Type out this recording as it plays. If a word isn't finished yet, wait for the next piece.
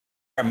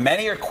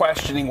Many are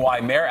questioning why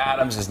Mayor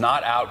Adams is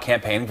not out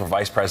campaigning for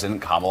Vice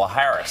President Kamala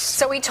Harris.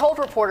 So he told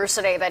reporters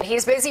today that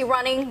he's busy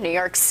running New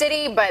York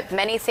City, but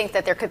many think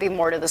that there could be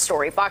more to the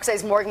story. Fox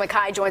 8's Morgan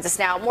Mackay joins us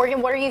now.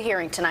 Morgan, what are you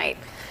hearing tonight?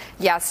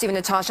 Yeah, Steve,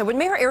 Natasha, when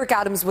Mayor Eric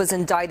Adams was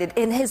indicted,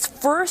 in his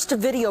first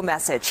video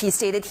message, he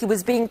stated he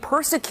was being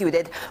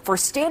persecuted for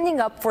standing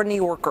up for New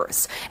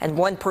Yorkers. And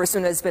one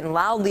person who has been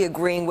loudly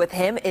agreeing with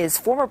him is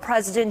former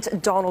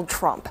President Donald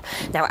Trump.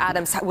 Now,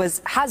 Adams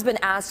has been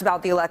asked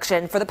about the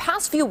election for the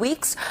past few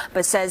weeks,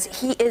 but says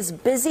he is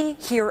busy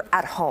here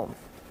at home.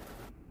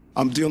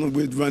 I'm dealing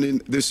with running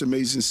this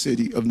amazing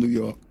city of New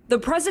York. The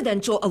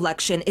presidential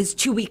election is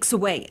 2 weeks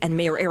away, and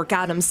Mayor Eric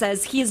Adams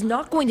says he is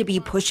not going to be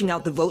pushing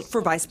out the vote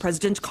for Vice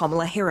President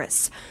Kamala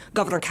Harris.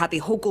 Governor Kathy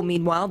Hochul,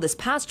 meanwhile, this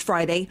past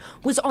Friday,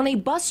 was on a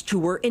bus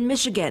tour in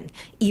Michigan,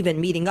 even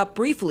meeting up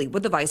briefly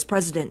with the vice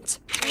president.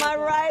 My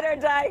ride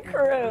or die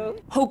crew.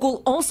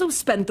 Hochul also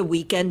spent the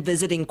weekend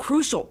visiting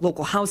crucial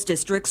local House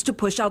districts to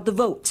push out the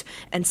vote,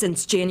 and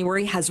since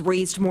January has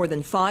raised more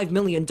than $5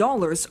 million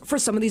for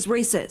some of these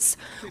races.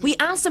 We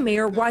asked the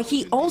mayor why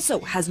he also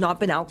has not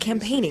been out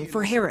campaigning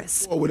for Harris.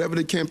 Or whatever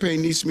the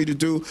campaign needs me to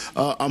do,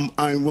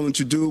 I'm willing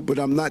to do, but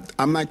I'm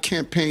not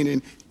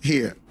campaigning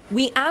here.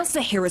 We asked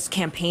the Harris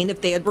campaign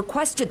if they had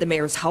requested the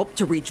mayor's help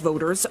to reach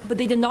voters, but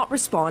they did not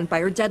respond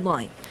by her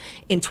deadline.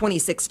 In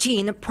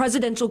 2016,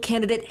 presidential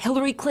candidate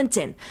Hillary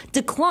Clinton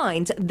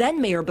declined then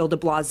Mayor Bill de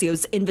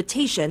Blasio's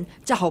invitation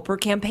to help her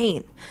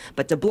campaign.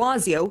 But de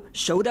Blasio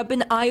showed up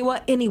in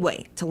Iowa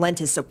anyway to lend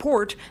his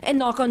support and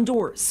knock on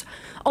doors.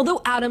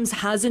 Although Adams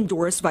has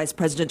endorsed Vice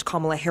President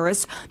Kamala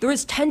Harris, there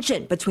is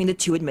tension between the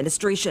two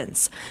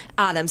administrations.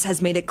 Adams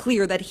has made it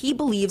clear that he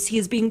believes he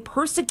is being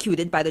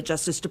persecuted by the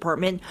Justice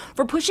Department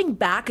for pushing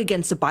back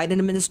against the Biden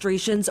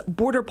administration's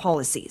border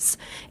policies.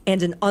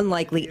 And an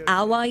unlikely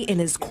ally in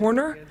his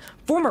corner,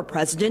 former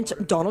President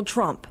Donald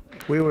Trump.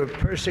 We were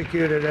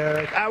persecuted,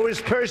 Eric. I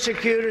was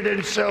persecuted,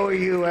 and so are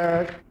you,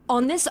 Eric.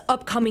 On this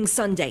upcoming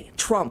Sunday,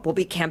 Trump will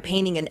be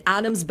campaigning in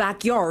Adams'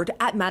 backyard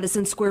at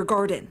Madison Square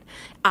Garden.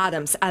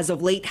 Adams, as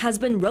of late, has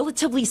been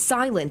relatively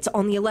silent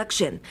on the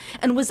election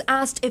and was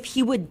asked if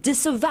he would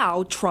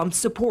disavow Trump's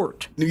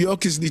support. New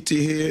Yorkers need to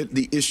hear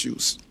the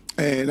issues.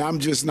 And I'm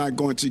just not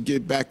going to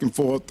get back and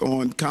forth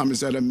on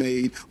comments that are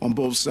made on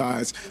both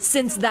sides.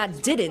 Since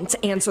that didn't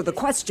answer the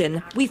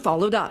question, we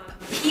followed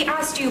up. He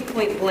asked you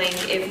point blank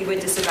if you would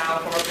disavow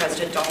former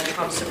President Donald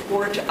Trump's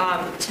support.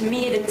 To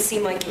me, it didn't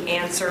seem like you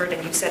answered,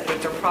 and you said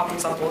that there are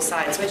problems on both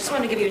sides. So I just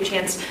want to give you a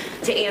chance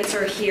to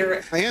answer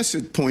here. I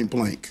answered point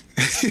blank.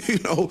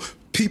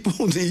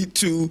 People need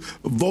to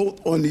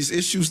vote on these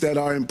issues that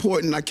are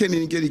important. I can't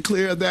even get it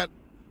clear of that.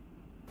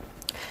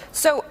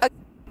 So.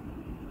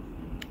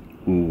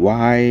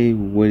 Why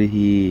would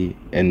he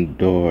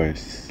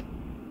endorse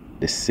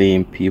the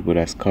same people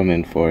that's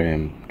coming for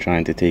him,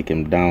 trying to take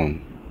him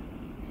down?